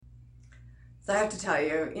So I have to tell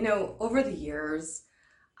you, over the years,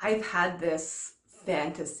 I've had this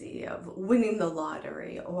fantasy of winning the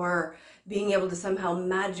lottery or being able to somehow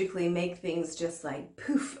magically make things just like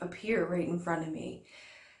poof appear right in front of me.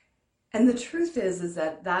 And the truth is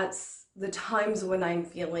that that's the times when I'm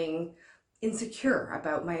feeling insecure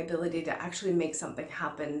about my ability to actually make something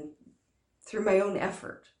happen through my own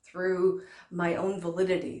effort, through my own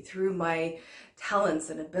validity, through my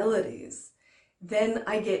talents and abilities. Then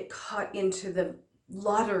I get caught into the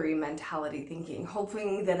lottery mentality thinking,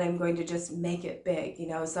 hoping that I'm going to just make it big.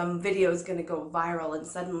 Some video is going to go viral and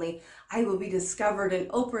suddenly I will be discovered and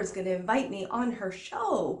Oprah is going to invite me on her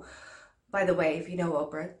show. By the way, if you know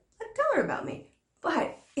Oprah, tell her about me.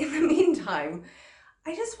 But in the meantime,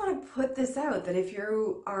 I just want to put this out that if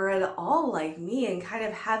you are at all like me and kind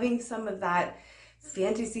of having some of that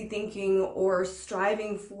fantasy thinking or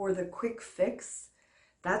striving for the quick fix,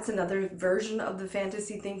 that's another version of the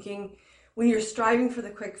fantasy thinking. When you're striving for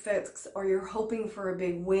the quick fix or you're hoping for a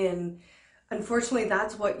big win, unfortunately,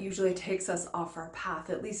 that's what usually takes us off our path.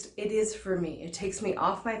 At least it is for me. It takes me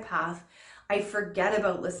off my path. I forget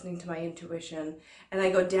about listening to my intuition and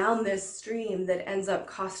I go down this stream that ends up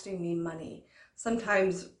costing me money,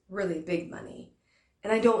 sometimes really big money.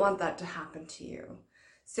 And I don't want that to happen to you.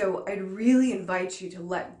 So I'd really invite you to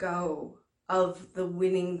let go of the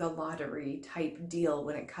winning the lottery type deal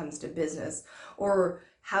when it comes to business or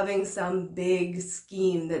having some big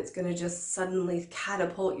scheme that's going to just suddenly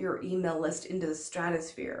catapult your email list into the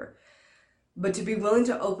stratosphere. But to be willing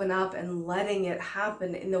to open up and letting it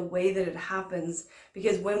happen in the way that it happens,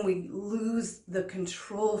 because when we lose the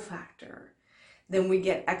control factor, then we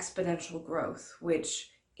get exponential growth,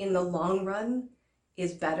 which in the long run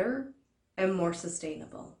is better and more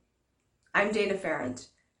sustainable. I'm Dana Ferrand,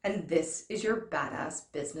 and this is your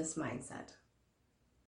Badass Business Mindset.